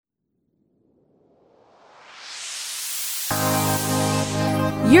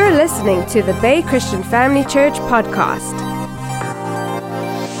You're listening to the Bay Christian Family Church podcast.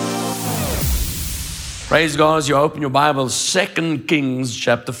 Praise God as you open your Bible, 2 Kings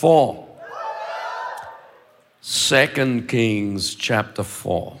chapter 4. 2 Kings chapter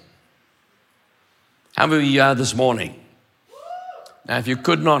 4. How many of you are this morning? Now, if you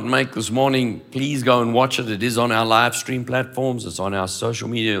could not make this morning, please go and watch it. It is on our live stream platforms. It's on our social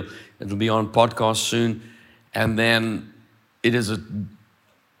media. It'll be on podcast soon. And then it is a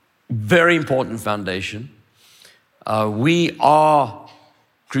very important foundation. We are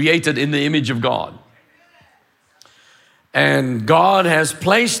created in the image of God. And God has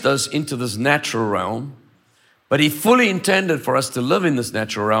placed us into this natural realm, but He fully intended for us to live in this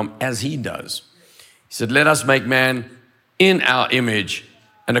natural realm as He does. He said, let us make man in our image,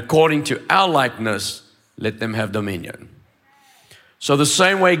 and according to our likeness, let them have dominion. So the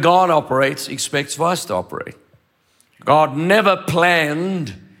same way God operates, He expects for us to operate. God never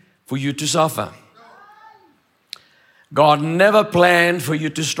planned for you to suffer. God never planned for you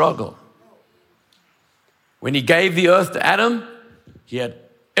to struggle. When He gave the earth to Adam, He had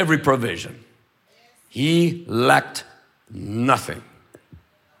every provision. He lacked nothing.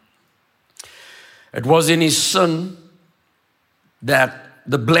 It was in His sin that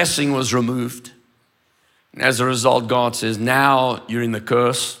the blessing was removed. And as a result, God says, now you're in the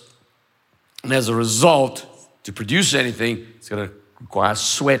curse. And as a result, to produce anything, it's going to require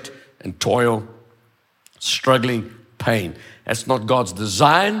sweat and toil, struggling, pain. That's not God's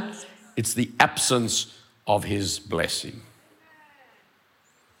design. It's the absence of His blessing.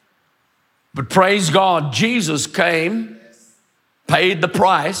 But praise God, Jesus came, paid the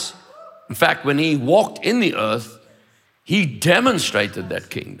price. In fact, when He walked in the earth, He demonstrated that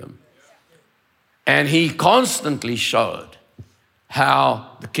kingdom. And He constantly showed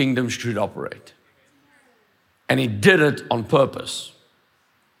how the kingdom should operate. And He did it on purpose.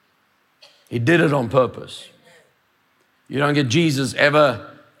 He did it on purpose. You don't get Jesus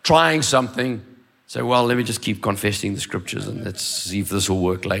ever trying something, say, well, let me just keep confessing the scriptures and let's see if this will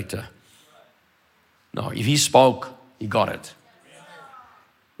work later. No, if He spoke, He got it.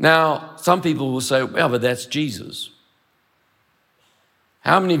 Now, some people will say, well, but that's Jesus.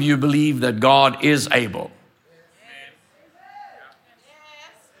 How many of you believe that God is able?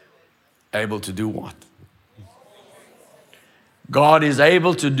 Able to do what? God is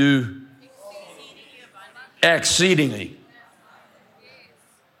able to do exceedingly,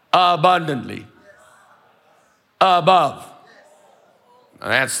 abundantly, above. Now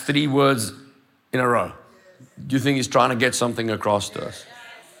that's 3 words in a row. Do you think He's trying to get something across to us?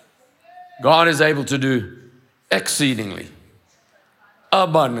 God is able to do exceedingly,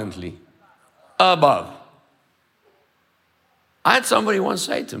 abundantly, above. I had somebody once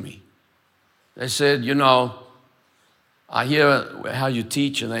say to me, they said, you know, I hear how you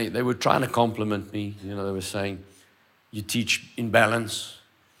teach, and they were trying to compliment me. You know, they were saying, you teach in balance.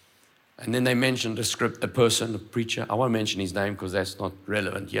 And then they mentioned a person, a preacher. I won't mention his name because that's not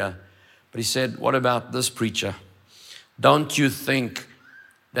relevant here. But he said, what about this preacher? Don't you think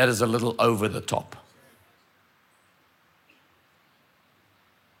that is a little over the top?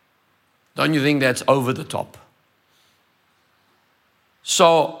 Don't you think that's over the top?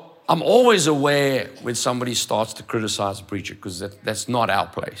 So I'm always aware when somebody starts to criticize a preacher because that's not our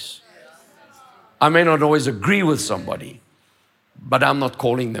place. I may not always agree with somebody, but I'm not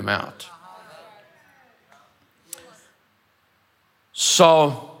calling them out.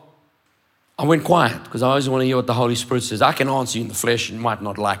 So I went quiet because I always want to hear what the Holy Spirit says. I can answer you in the flesh and you might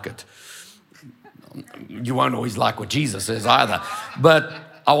not like it. You won't always like what Jesus says either. But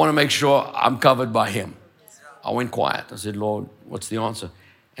I want to make sure I'm covered by Him. I went quiet. I said, Lord, what's the answer?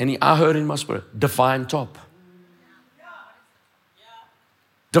 And I heard in my spirit, define top.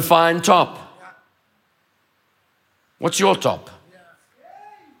 Define top. What's your top?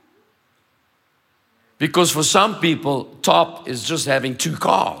 Because for some people, top is just having 2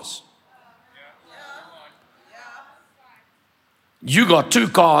 cars. You got 2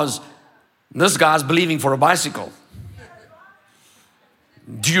 cars, this guy's believing for a bicycle.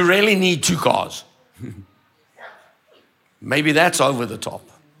 Do you really need 2 cars? Maybe that's over the top.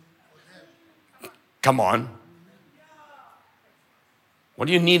 Come on. What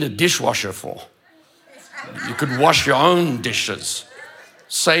do you need a dishwasher for? You could wash your own dishes.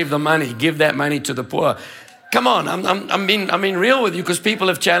 Save the money. Give that money to the poor. Come on, I'm being real with you because people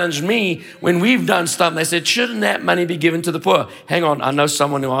have challenged me when we've done stuff. They said, shouldn't that money be given to the poor? Hang on, I know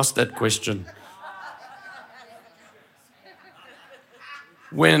someone who asked that question.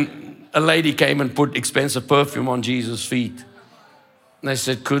 When a lady came and put expensive perfume on Jesus' feet, they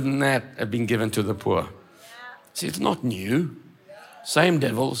said, couldn't that have been given to the poor? See, it's not new. Same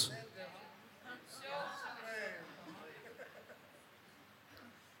devils.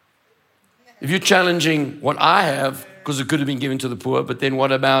 If you're challenging what I have, because it could have been given to the poor, but then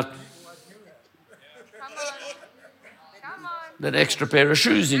what about that extra pair of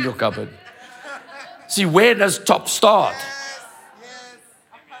shoes in your cupboard? See, where does top start?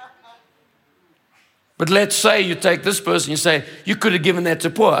 But let's say you take this person, you say, you could have given that to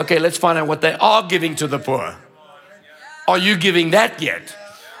poor. Okay, let's find out what they are giving to the poor. Are you giving that yet?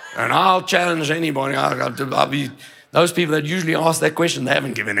 And I'll challenge anybody. I'll be those people that usually ask that question, they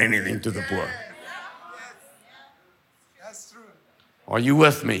haven't given anything to the poor. Are you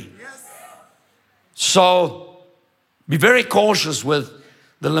with me? So be very cautious with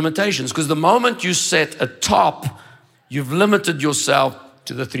the limitations, because the moment you set a top, you've limited yourself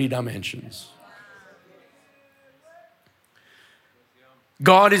to the 3 dimensions.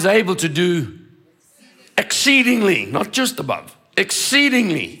 God is able to do exceedingly, not just above,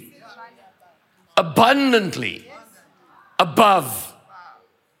 exceedingly, abundantly, above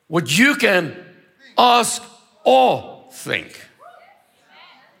what you can ask or think.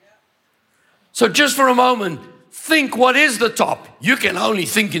 So just for a moment, think what is the top. You can only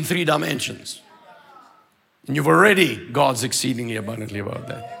think in 3 dimensions. And you've already, God's exceedingly abundantly above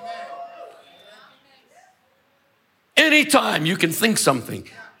that. Anytime you can think something,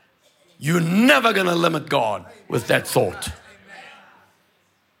 you're never going to limit God with that thought.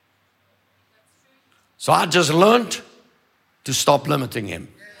 So I just learned to stop limiting Him.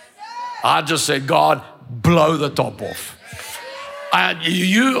 I just said, God, blow the top off.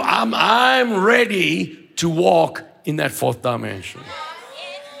 I'm ready to walk in that 4th dimension.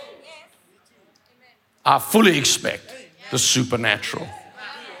 I fully expect the supernatural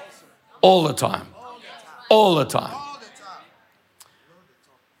all the time. All the time.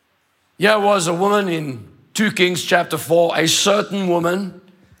 There was a woman in 2 Kings chapter 4, a certain woman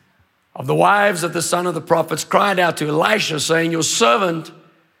of the wives of the son of the prophets cried out to Elisha saying, your servant,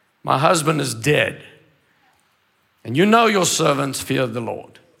 my husband is dead. And you know your servants feared the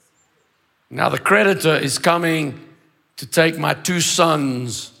Lord. Now the creditor is coming to take my 2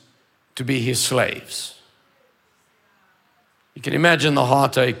 sons to be his slaves. You can imagine the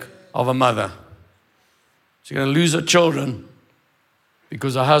heartache of a mother. She's going to lose her children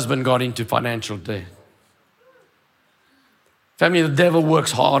because her husband got into financial debt. Family, the devil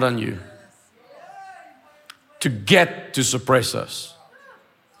works hard on you to get to suppress us.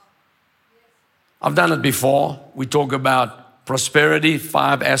 I've done it before. We talk about prosperity,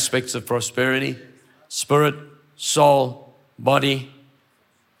 5 aspects of prosperity: spirit, soul, body,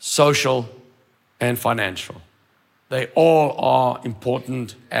 social, and financial. They all are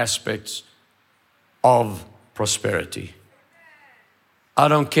important aspects of prosperity. I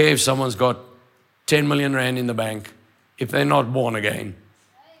don't care if someone's got 10 million rand in the bank. If they're not born again,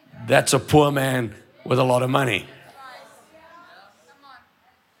 that's a poor man with a lot of money.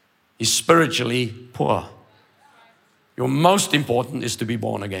 He's spiritually poor. Your most important is to be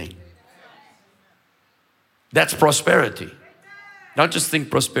born again. That's prosperity. Don't just think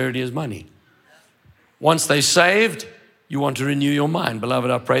prosperity is money. Once they're saved, you want to renew your mind.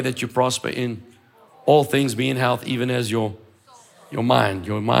 Beloved, I pray that you prosper in all things, be in health, even as your mind,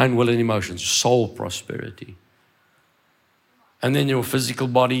 will, and emotions, soul prosperity. And then your physical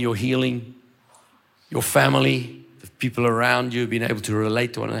body, your healing, your family, the people around you, being able to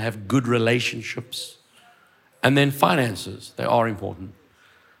relate to one another, have good relationships. And then finances, they are important.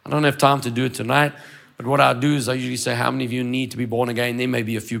 I don't have time to do it tonight, but what I do is I usually say, how many of you need to be born again? There may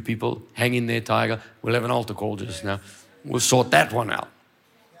be a few people. Hang in there, Tiger. We'll have an altar call just now. We'll sort that one out.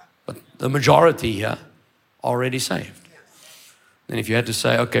 But the majority here are already saved. And if you had to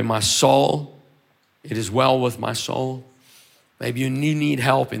say, okay, my soul, it is well with my soul. Maybe you need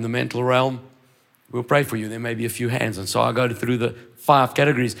help in the mental realm. We'll pray for you. There may be a few hands. And so I go through the 5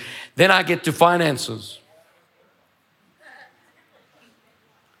 categories. Then I get to finances.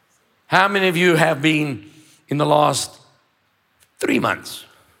 How many of you have been in the last 3 months,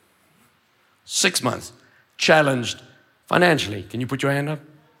 6 months, challenged financially? Can you put your hand up?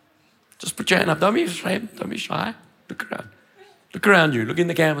 Just put your hand up. Don't be ashamed. Don't be shy. Look around. Look around you. Look in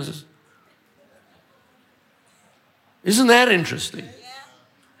the cameras. Isn't that interesting?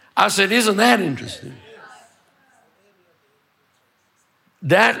 I said, isn't that interesting?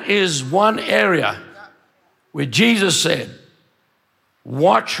 That is one area where Jesus said,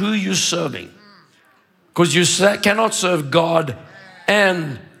 watch who you're serving. Because you cannot serve God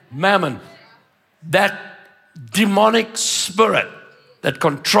and mammon. That demonic spirit that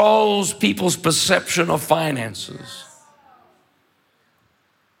controls people's perception of finances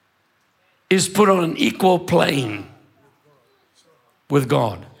is put on an equal plane with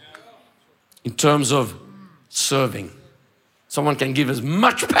God in terms of serving. Someone can give as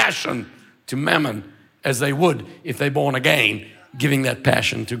much passion to mammon as they would if they're born again, giving that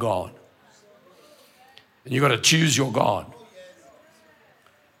passion to God. And you've got to choose your God.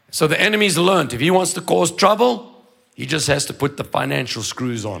 So the enemy's learned, if he wants to cause trouble, he just has to put the financial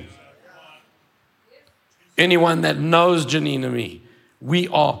screws on. Anyone that knows Janine and me, we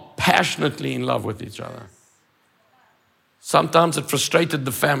are passionately in love with each other. Sometimes it frustrated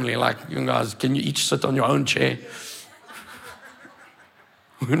the family, like, you guys, can you each sit on your own chair?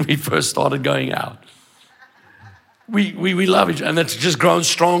 When we first started going out. We love each other, and it's just grown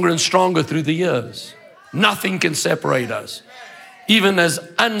stronger and stronger through the years. Nothing can separate us. Even as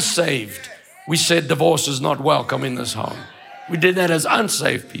unsaved, we said divorce is not welcome in this home. We did that as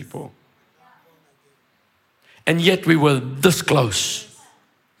unsaved people. And yet we were this close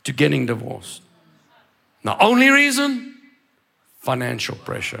to getting divorced. The only reason? Financial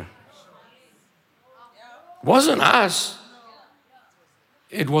pressure. It wasn't us.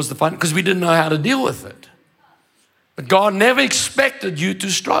 It was the fun, because we didn't know how to deal with it. But God never expected you to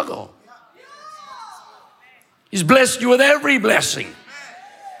struggle. He's blessed you with every blessing.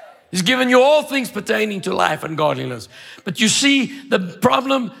 He's given you all things pertaining to life and godliness. But you see the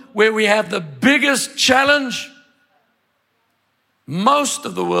problem where we have the biggest challenge? Most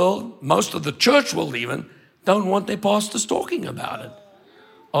of the world, most of the church world even, don't want their pastors talking about it.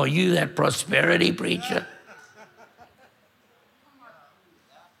 Are you that prosperity preacher?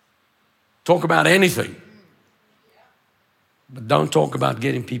 Talk about anything, but don't talk about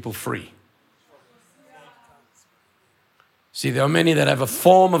getting people free. See, there are many that have a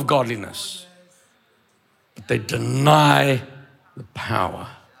form of godliness, but they deny the power.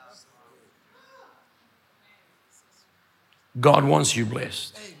 God wants you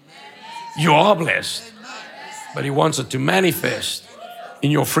blessed. You are blessed, but He wants it to manifest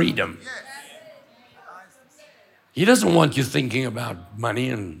in your freedom. He doesn't want you thinking about money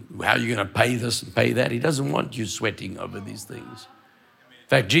and how you're going to pay this and pay that. He doesn't want you sweating over these things. In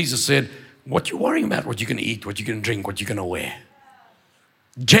fact, Jesus said, what you worrying about? What you're going to eat, what you're going to drink, what you're going to wear.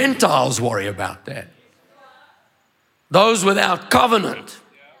 Gentiles worry about that. Those without covenant.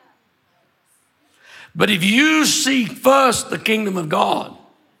 But if you seek first the kingdom of God,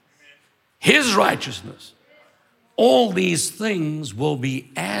 His righteousness, all these things will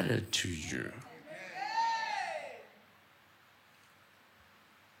be added to you.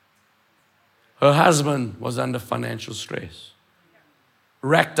 Her husband was under financial stress,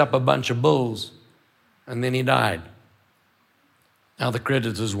 racked up a bunch of bills, and then he died. Now the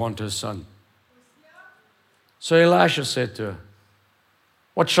creditors want her son. So Elisha said to her,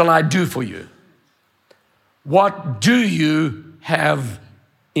 what shall I do for you? What do you have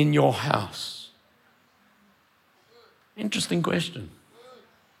in your house? Interesting question.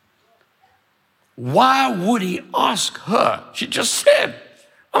 Why would he ask her? She just said,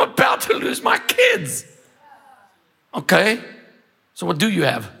 I'm about to lose my kids. Okay, so what do you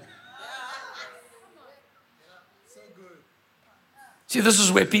have? See, this is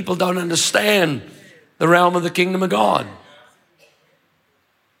where people don't understand the realm of the kingdom of God.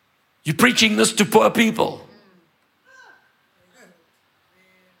 You're preaching this to poor people.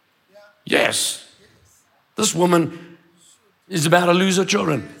 Yes, this woman is about to lose her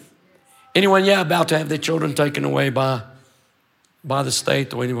children. Anyone here about to have their children taken away by the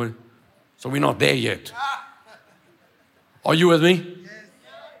state or anyone? So we're not there yet. Are you with me?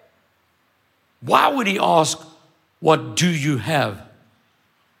 Why would he ask, what do you have?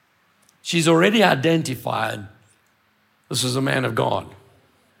 She's already identified this is a man of God.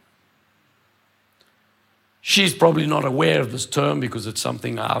 She's probably not aware of this term because it's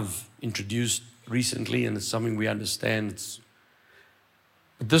something I've introduced recently and it's something we understand.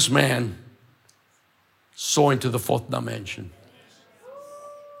 But this man saw into the fourth dimension.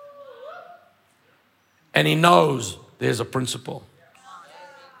 And he knows there's a principle.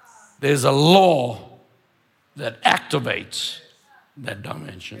 There's a law that activates that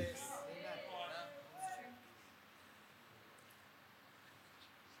dimension.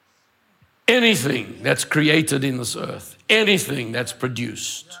 Anything that's created in this earth, anything that's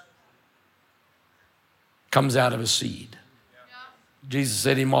produced, comes out of a seed. Jesus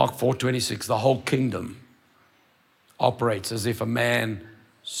said in Mark 4:26, the whole kingdom operates as if a man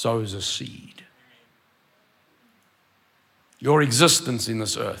sows a seed. Your existence in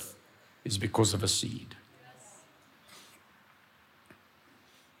this earth is because of a seed.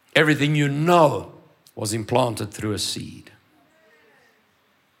 Everything you know was implanted through a seed.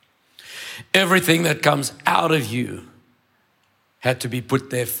 Everything that comes out of you had to be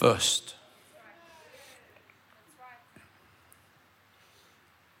put there first.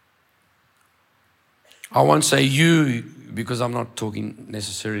 I won't say you because I'm not talking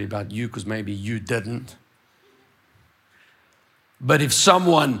necessarily about you because maybe you didn't. But if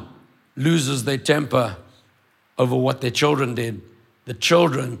someone loses their temper over what their children did, the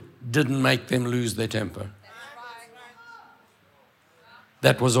children didn't make them lose their temper.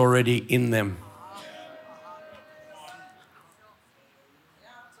 That was already in them.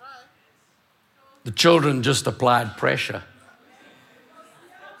 The children just applied pressure.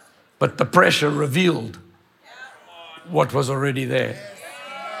 But the pressure revealed what was already there.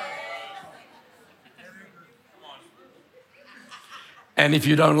 And if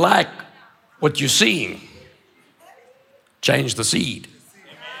you don't like what you're seeing, change the seed.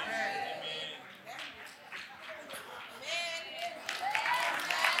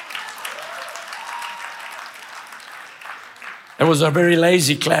 It was a very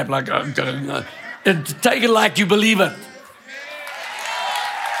lazy clap, like, take it like you believe it.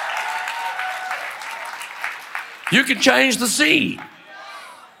 You can change the seed.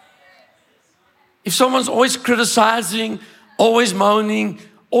 If someone's always criticizing, always moaning,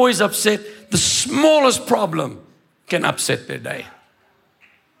 always upset, the smallest problem can upset their day.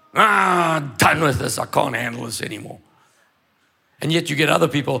 Done with this, I can't handle this anymore. And yet you get other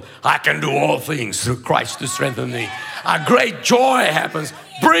people, I can do all things through Christ to strengthen me. A great joy happens.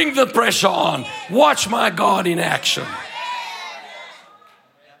 Bring the pressure on. Watch my God in action.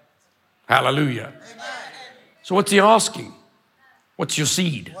 Hallelujah. So what's he asking? What's your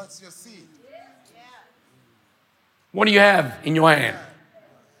seed? What's your seed? What do you have in your hand?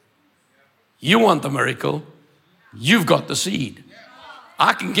 You want the miracle. You've got the seed.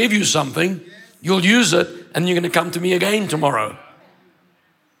 I can give you something. You'll use it, and you're going to come to me again tomorrow.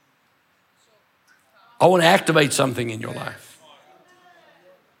 I want to activate something in your life.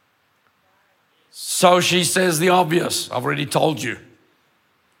 So she says the obvious. I've already told you.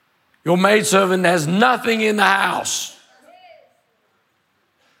 Your maidservant has nothing in the house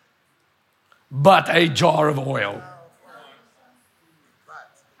but a jar of oil.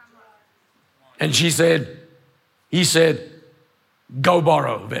 And he said, go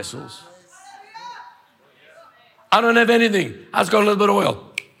borrow vessels. I don't have anything. I just got a little bit of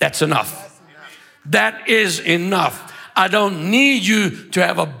oil. That's enough. That is enough. I don't need you to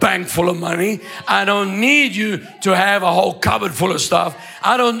have a bank full of money. I don't need you to have a whole cupboard full of stuff.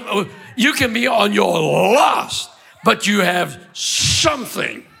 You can be on your last, but you have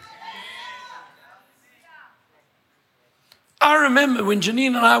something. I remember when Janine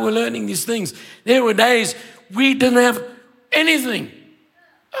and I were learning these things, there were days we didn't have anything.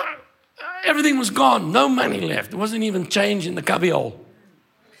 Everything was gone. No money left. There wasn't even change in the cubbyhole.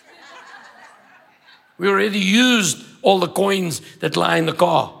 We already used all the coins that lie in the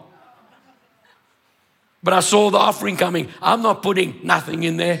car. But I saw the offering coming. I'm not putting nothing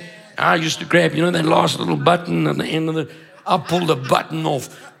in there. I used to grab, that last little button at the end of it. I pulled the button off,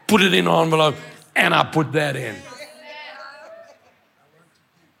 put it in an envelope, and I put that in.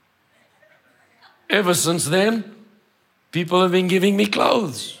 Ever since then, people have been giving me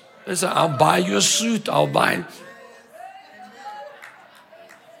clothes. They say, I'll buy you a suit. I'll buy.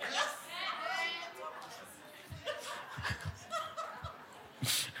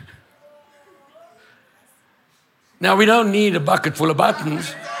 Now, we don't need a bucket full of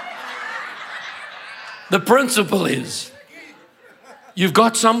buttons. The principle is, you've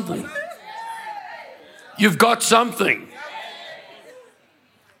got something. You've got something.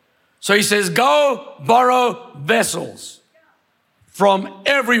 So he says, go borrow vessels from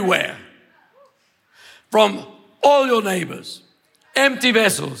everywhere, from all your neighbors, empty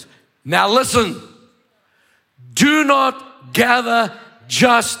vessels. Now listen, do not gather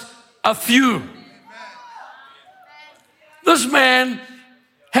just a few. This man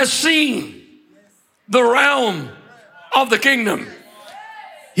has seen the realm of the kingdom.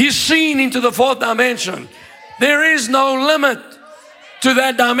 He's seen into the fourth dimension. There is no limit to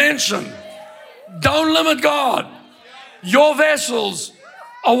that dimension. Don't limit God. Your vessels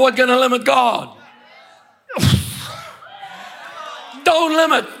are what's going to limit God. Don't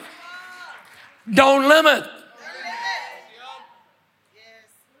limit. Don't limit.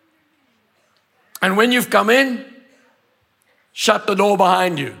 And when you've come in, shut the door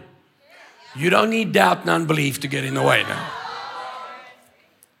behind you. You don't need doubt and unbelief to get in the way now.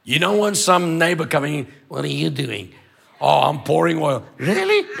 You don't want some neighbor coming in. What are you doing? Oh, I'm pouring oil.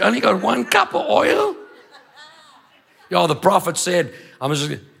 Really? You only got 1 cup of oil? The prophet said,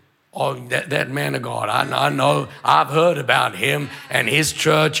 that man of God, I know, I've heard about him and his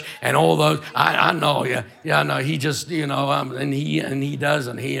church and all those. I know, no, he just, and he does,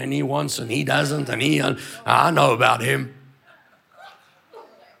 and he wants, and he doesn't, and I know about him.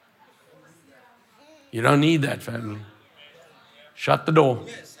 You don't need that, family. Shut the door.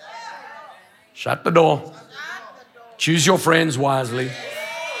 Shut the door. Choose your friends wisely.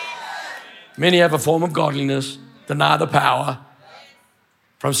 Many have a form of godliness, deny the power.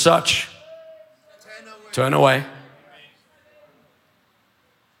 From such, turn away.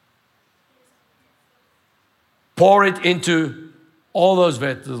 Pour it into all those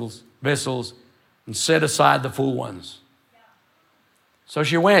vessels and set aside the full ones. So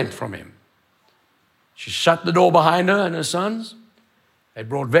she went from him. She shut the door behind her and her sons. They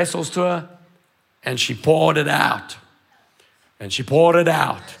brought vessels to her, and she poured it out. And she poured it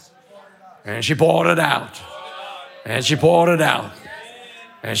out. And she poured it out. And she poured it out.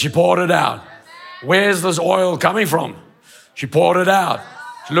 And she poured it out. Where's this oil coming from? She poured it out.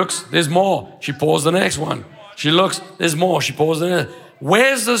 She looks, there's more. She pours the next one. She looks, there's more. She pours the next.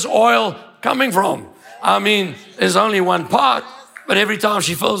 Where's this oil coming from? I mean, there's only one pot, but every time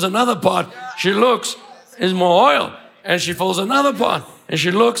she fills another pot, she looks, there's more oil. And she fills another pot, and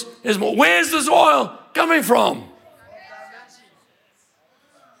she looks, there's more. Where's this oil coming from?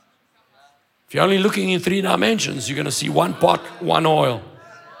 If you're only looking in 3 dimensions, you're going to see one pot, one oil.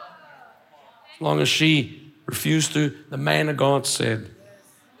 As long as she refused to, the man of God said,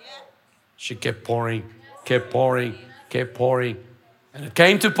 she kept pouring, kept pouring, kept pouring. And it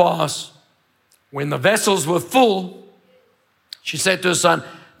came to pass, when the vessels were full, she said to her son,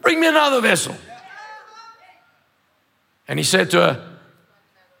 bring me another vessel. And he said to her,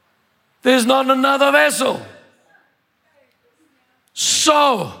 there's not another vessel.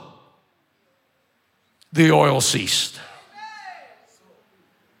 So the oil ceased.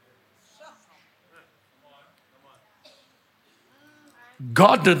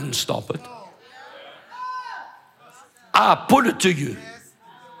 God didn't stop it. I put it to you.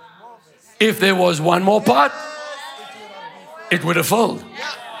 If there was one more pot, it would have filled.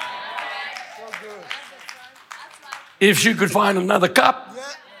 If she could find another cup,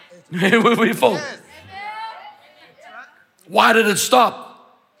 it would be full. Why did it stop?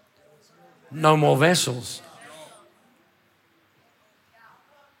 No more vessels.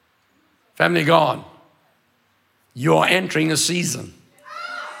 Family of God, you are entering a season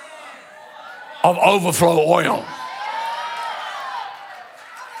of overflow oil.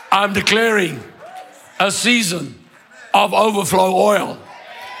 I'm declaring a season of overflow oil.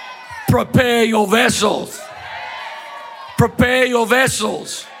 Prepare your vessels. Prepare your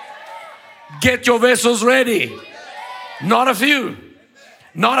vessels. Get your vessels ready. Not a few.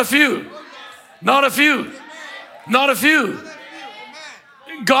 Not a few. Not a few. Not a few.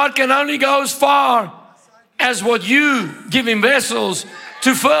 God can only go as far as what you give him vessels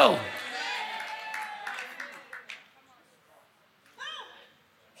to fill.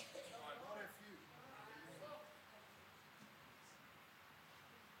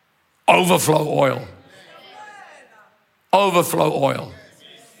 Overflow oil. Overflow oil.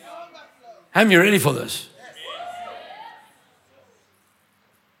 How many ready for this?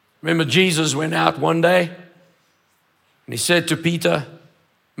 Remember, Jesus went out one day and he said to Peter,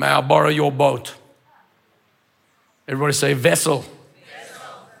 may I borrow your boat? Everybody say vessel.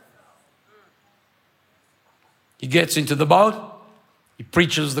 He gets into the boat. He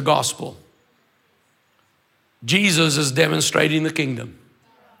preaches the gospel. Jesus is demonstrating the kingdom.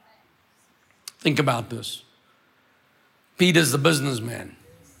 Think about this. Peter's the businessman.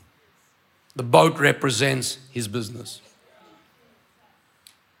 The boat represents his business.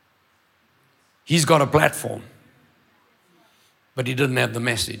 He's got a platform, but he didn't have the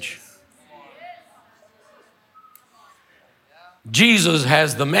message. Jesus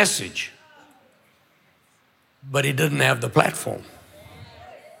has the message, but he didn't have the platform.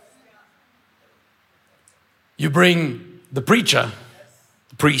 You bring the preacher,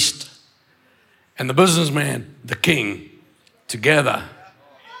 the priest, and the businessman, the king, together.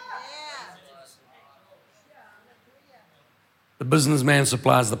 The businessman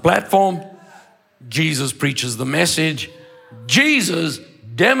supplies the platform. Jesus preaches the message. Jesus,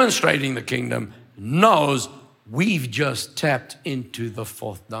 demonstrating the kingdom, knows we've just tapped into the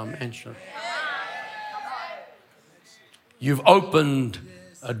 4th dimension. You've opened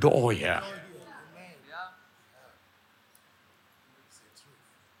a door here.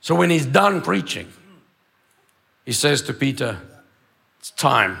 So when he's done preaching, he says to Peter, it's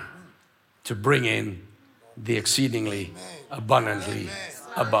time to bring in the exceedingly abundantly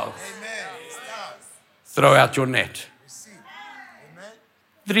above. Throw out your net.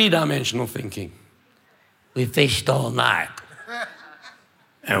 3-dimensional thinking. We fished all night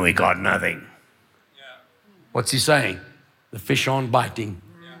and we got nothing. What's he saying? The fish aren't biting.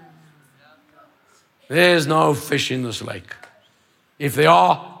 There's no fish in this lake. If there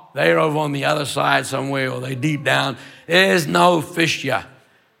are, they're over on the other side somewhere, or they deep down. There's no fish here.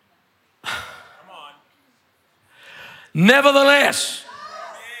 Nevertheless,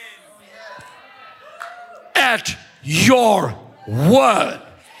 at your word,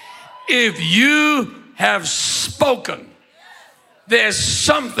 if you have spoken, there's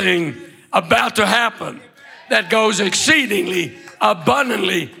something about to happen that goes exceedingly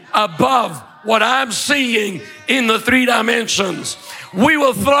abundantly above what I'm seeing in the 3 dimensions. We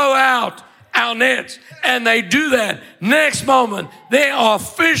will throw out our nets, and they do that. Next moment, there are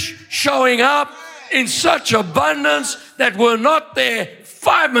fish showing up in such abundance that were not there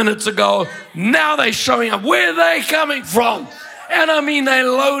 5 minutes ago. Now they're showing up. Where are they coming from? And I mean, they're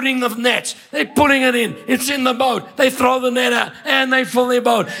loading the nets. They're putting it in. It's in the boat. They throw the net out and they fill their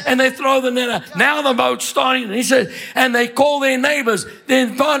boat and they throw the net out. Now the boat's starting. And he said, and they call their neighbors,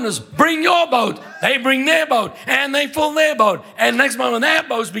 their partners, bring your boat. They bring their boat and they fill their boat. And next moment, that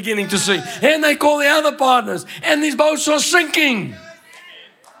boat's beginning to sink. And they call the other partners and these boats are sinking.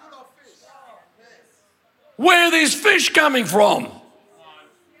 Where are these fish coming from?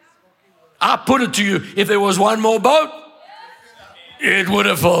 I put it to you, if there was one more boat, it would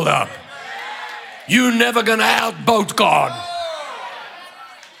have filled up. You're never going to outboat God.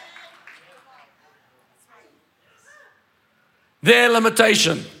 Their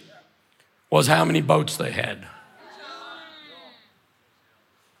limitation was how many boats they had.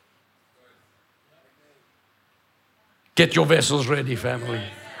 Get your vessels ready, family.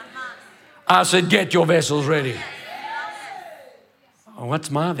 I said, get your vessels ready. Oh,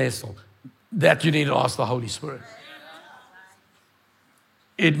 what's my vessel? That you need to ask the Holy Spirit.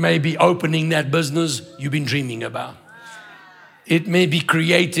 It may be opening that business you've been dreaming about. It may be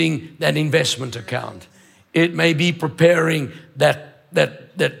creating that investment account. It may be preparing that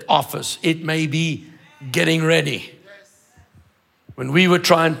office. It may be getting ready. When we were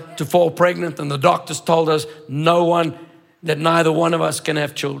trying to fall pregnant and the doctors told us that neither one of us can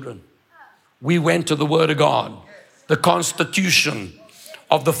have children, we went to the Word of God, the constitution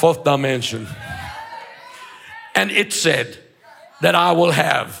of the 4th dimension. And it said that I will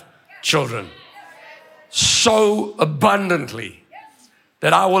have children so abundantly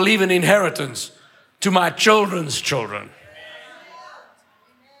that I will leave an inheritance to my children's children.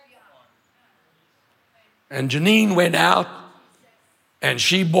 And Janine went out and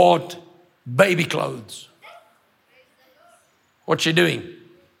she bought baby clothes. What's she doing?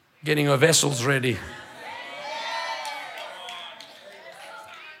 Getting her vessels ready.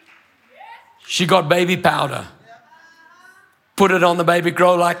 She got baby powder. Put it on the baby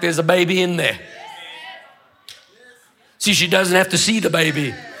grow like there's a baby in there. See, she doesn't have to see the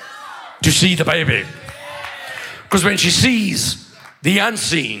baby to see the baby. Because when she sees the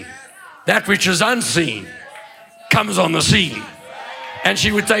unseen, that which is unseen comes on the scene. And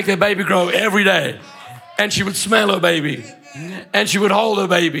she would take her baby grow every day. And she would smell her baby. And she would hold her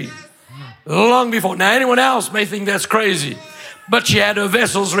baby. Long before. Now, anyone else may think that's crazy. But she had her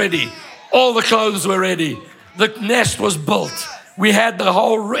vessels ready. All the clothes were ready. The nest was built. We had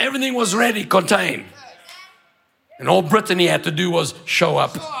everything was ready, contained. And all Brittany had to do was show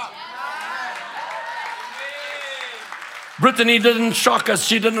up. Brittany didn't shock us.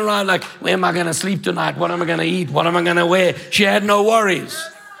 She didn't arrive like, where am I going to sleep tonight? What am I going to eat? What am I going to wear? She had no worries.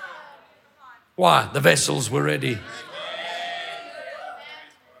 Why? The vessels were ready.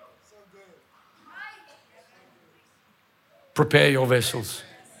 Prepare your vessels.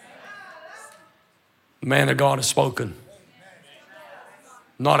 The man of God has spoken.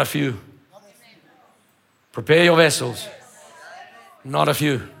 Not a few. Prepare your vessels. Not a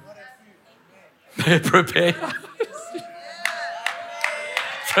few. Prepare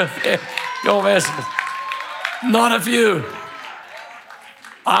your vessels. Not a few.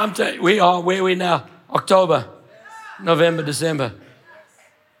 I'm telling you, we are where we now. October, November, December.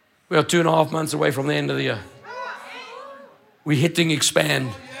 We are 2.5 months away from the end of the year. We're hitting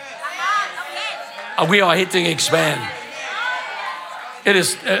expand. We are hitting expand. It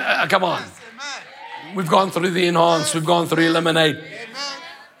is, come on. We've gone through the enhance. We've gone through eliminate.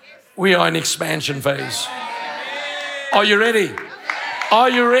 We are in expansion phase. Are you ready? Are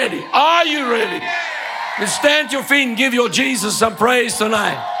you ready? Are you ready? Then stand to your feet and give your Jesus some praise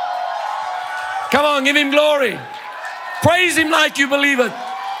tonight. Come on, give him glory. Praise him like you believe it.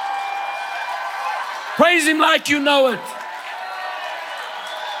 Praise him like you know it.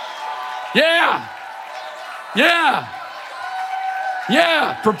 Yeah. Yeah.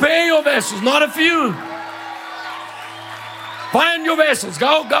 Yeah. Prepare your vessels, not a few. Find your vessels.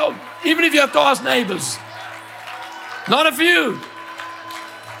 Go. Even if you have to ask neighbors. Not a few.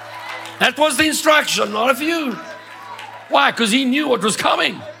 That was the instruction, not a few. Why? Because he knew what was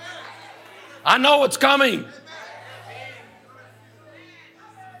coming. I know it's coming.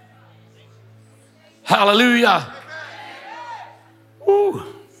 Hallelujah. Woo.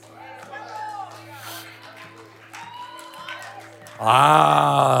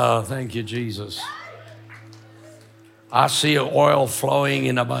 Thank you, Jesus. I see oil flowing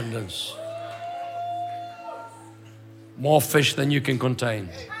in abundance. More fish than you can contain.